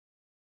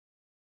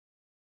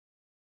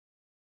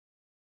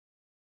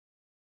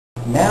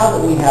Now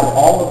that we have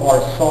all of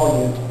our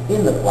solute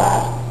in the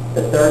flask,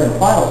 the third and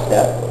final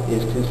step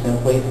is to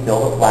simply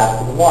fill the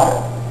flask with water.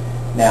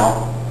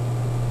 Now,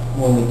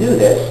 when we do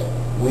this,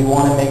 we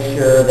want to make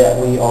sure that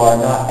we are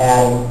not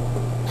adding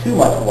too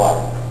much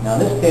water. Now in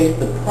this case,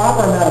 the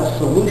proper amount of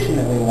solution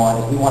that we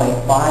want is we want a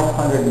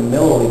 500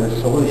 milliliter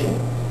solution.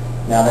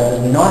 Now that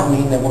does not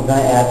mean that we're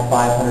going to add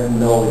 500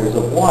 milliliters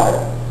of water.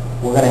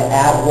 We're going to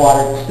add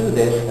water to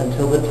this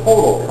until the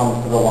total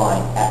comes to the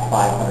line at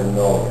 500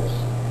 milliliters.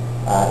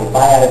 If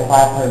I added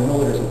 500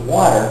 milliliters of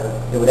water,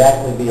 it would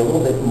actually be a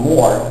little bit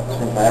more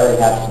since I already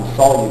have some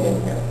solute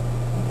in here.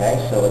 Okay,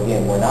 so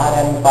again, we're not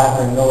adding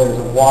 500 milliliters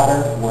of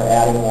water, we're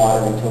adding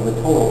water until the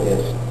total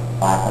is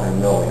 500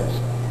 milliliters.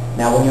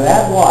 Now when you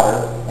add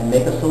water and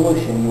make a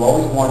solution, you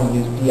always want to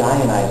use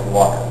deionized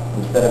water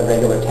instead of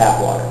regular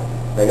tap water.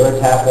 Regular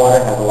tap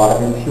water has a lot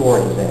of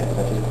impurities in it,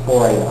 such as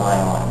chlorine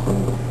ions and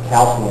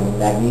calcium and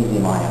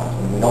magnesium ions,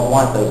 and we don't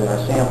want those in our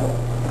sample.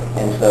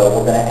 And so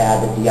we're going to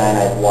add the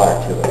deionized water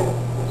to it.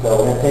 So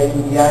we're going to take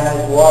some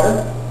deionized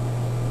water,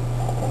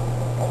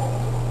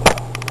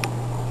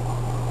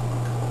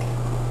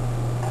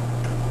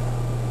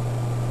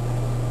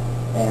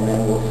 and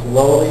then we'll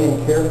slowly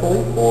and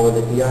carefully pour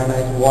the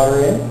deionized water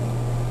in.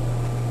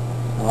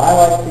 Now I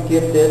like to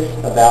get this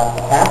about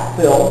half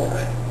filled.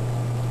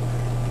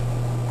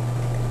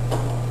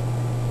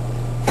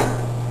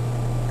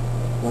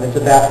 When it's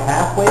about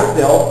halfway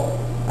filled,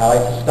 I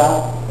like to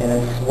stop and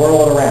then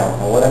swirl it around.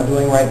 Now what I'm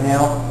doing right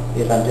now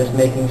is I'm just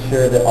making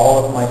sure that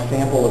all of my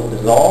sample is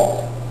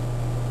dissolved,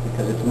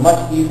 because it's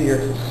much easier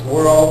to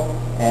swirl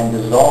and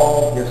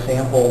dissolve your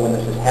sample when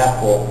this is half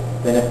full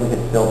than if we had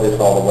filled this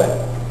all the way.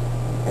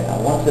 Okay,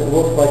 now once it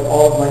looks like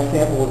all of my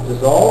sample is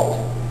dissolved,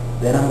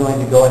 then I'm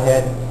going to go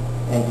ahead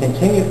and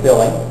continue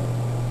filling.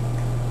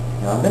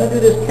 Now I'm going to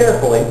do this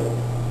carefully,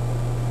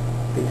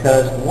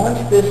 because once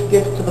this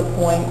gets to the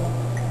point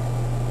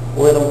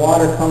where the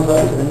water comes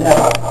up to the net,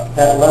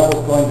 that level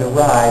is going to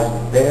rise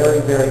very,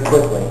 very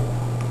quickly.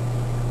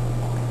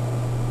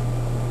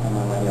 And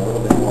I might need a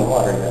little bit more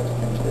water here to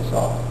finish this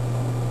off.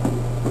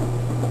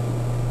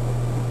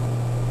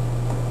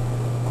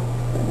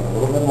 And a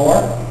little bit more.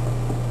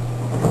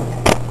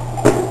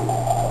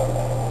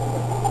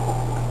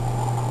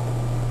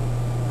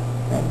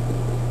 Okay.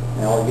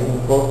 Now we're getting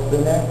close to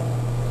the net,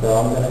 so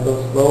I'm going to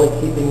go slowly,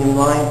 keeping in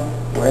mind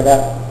where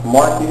that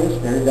mark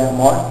is. There's that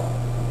mark.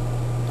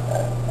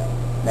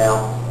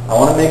 Now, I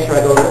want to make sure I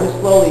go really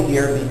slowly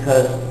here,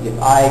 because if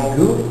I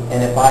goof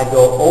and if I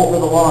go over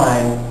the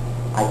line,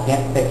 I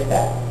can't fix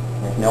that.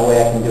 There's no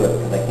way I can do it,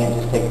 because I can't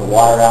just take the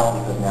water out,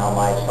 because now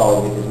my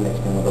solute is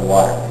mixed in with the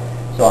water.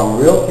 So I'm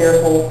real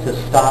careful to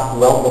stop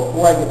well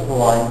before I get to the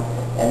line,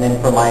 and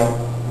then for my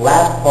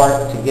last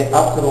part, to get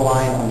up to the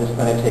line, I'm just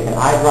going to take an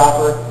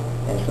eyedropper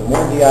and some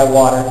more DI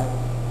water,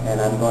 and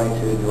I'm going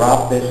to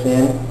drop this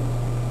in,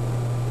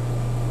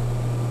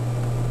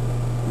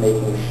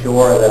 making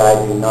sure that I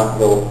do not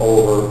go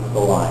over the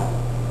line.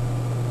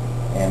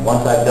 And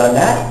once I've done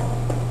that,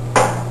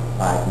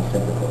 I can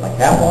simply put my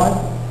cap on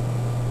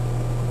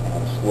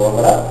and swirl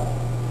it up,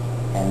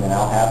 and then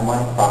I'll have my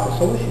proper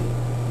solution.